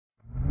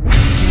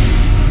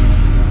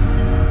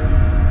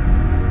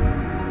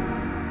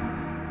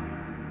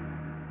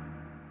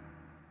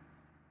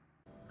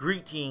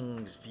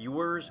Greetings,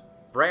 viewers.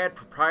 Brad,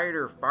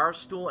 proprietor of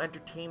Barstool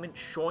Entertainment,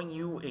 showing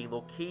you a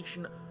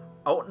location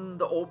out in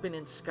the open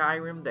in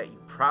Skyrim that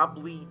you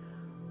probably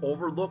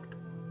overlooked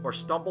or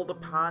stumbled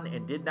upon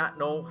and did not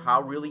know how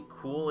really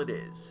cool it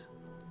is.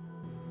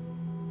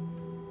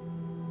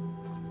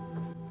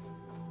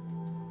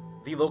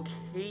 The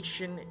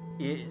location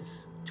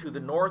is to the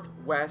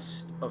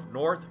northwest of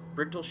North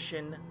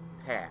Brittleshin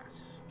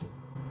Pass.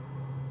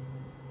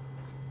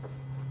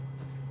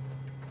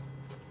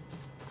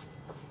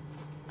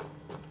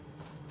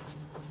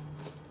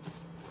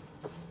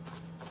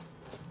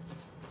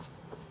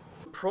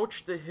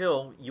 Approach the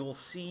hill, you'll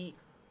see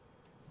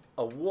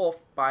a wolf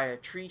by a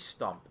tree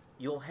stump.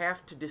 You'll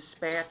have to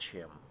dispatch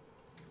him.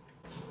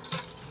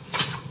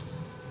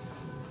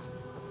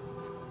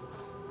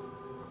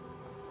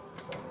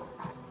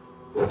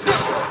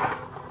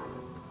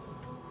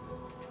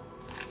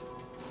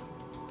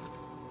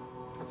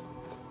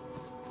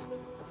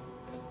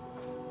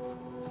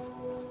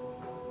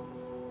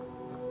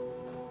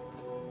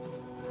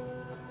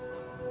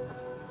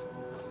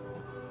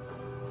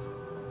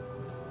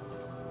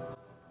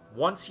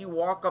 Once you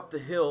walk up the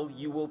hill,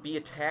 you will be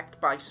attacked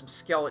by some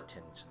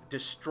skeletons.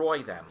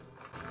 Destroy them.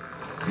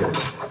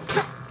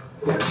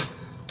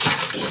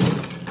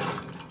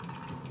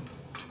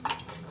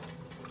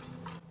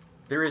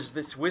 There is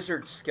this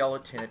wizard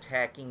skeleton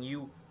attacking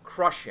you.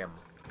 Crush him.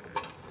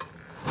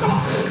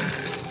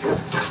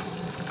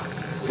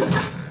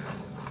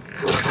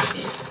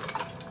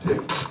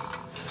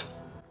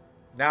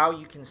 Now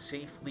you can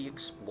safely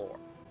explore.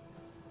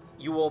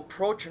 You will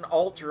approach an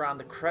altar on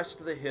the crest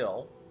of the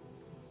hill.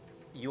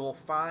 You will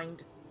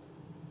find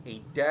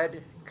a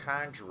dead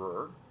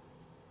conjurer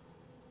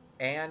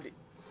and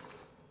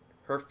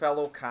her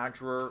fellow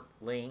conjurer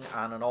laying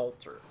on an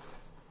altar.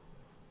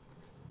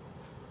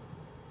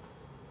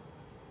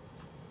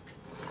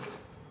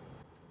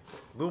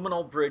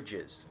 Luminal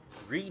bridges.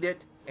 Read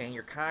it and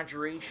your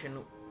conjuration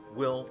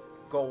will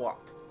go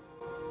up.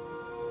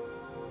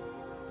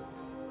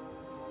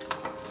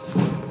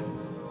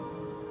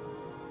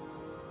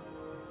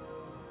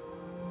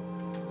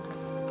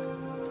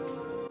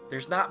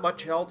 There's not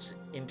much else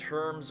in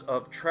terms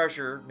of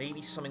treasure,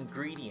 maybe some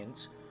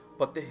ingredients,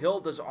 but the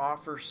hill does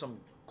offer some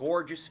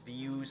gorgeous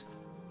views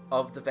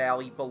of the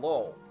valley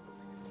below.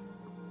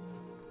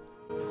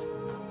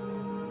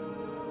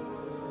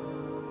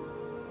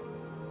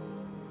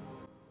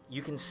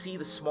 You can see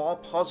the small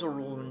puzzle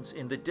ruins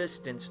in the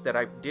distance that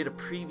I did a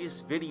previous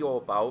video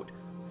about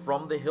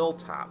from the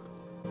hilltop.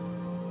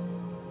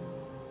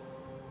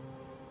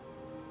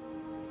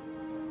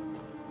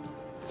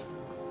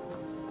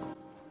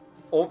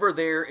 Over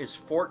there is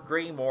Fort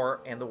Greymore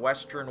and the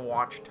Western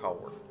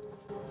Watchtower.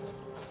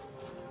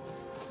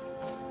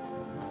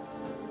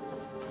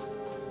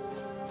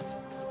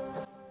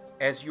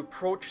 As you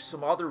approach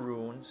some other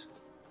ruins,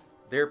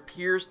 there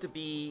appears to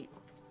be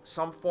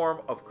some form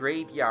of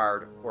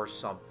graveyard or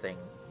something,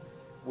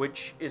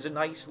 which is a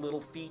nice little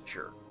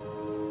feature.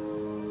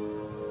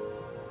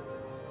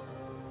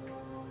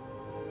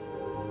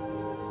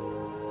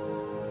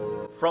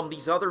 From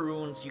these other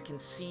ruins, you can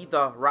see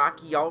the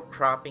rocky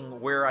outcropping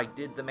where I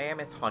did the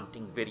mammoth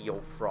hunting video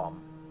from.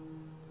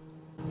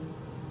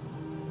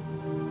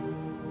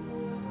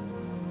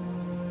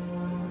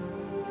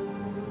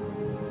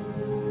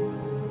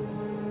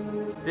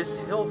 This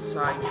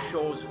hillside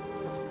shows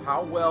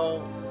how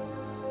well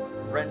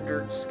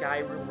rendered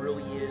Skyrim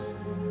really is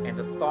and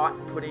the thought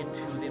put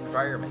into the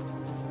environment,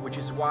 which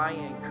is why I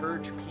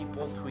encourage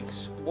people to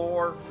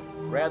explore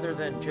rather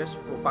than just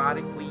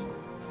robotically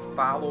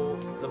follow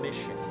the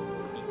mission,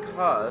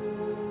 because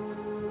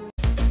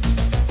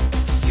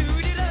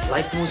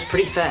life moves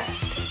pretty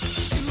fast.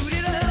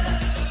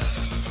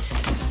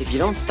 If you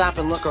don't stop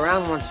and look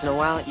around once in a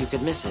while, you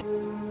could miss it.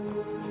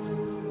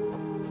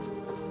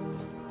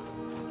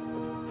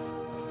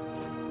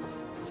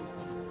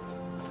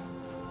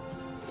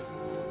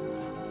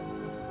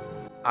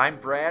 I'm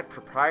Brad,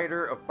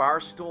 proprietor of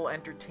Barstool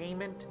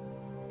Entertainment.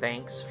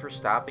 Thanks for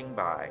stopping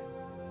by.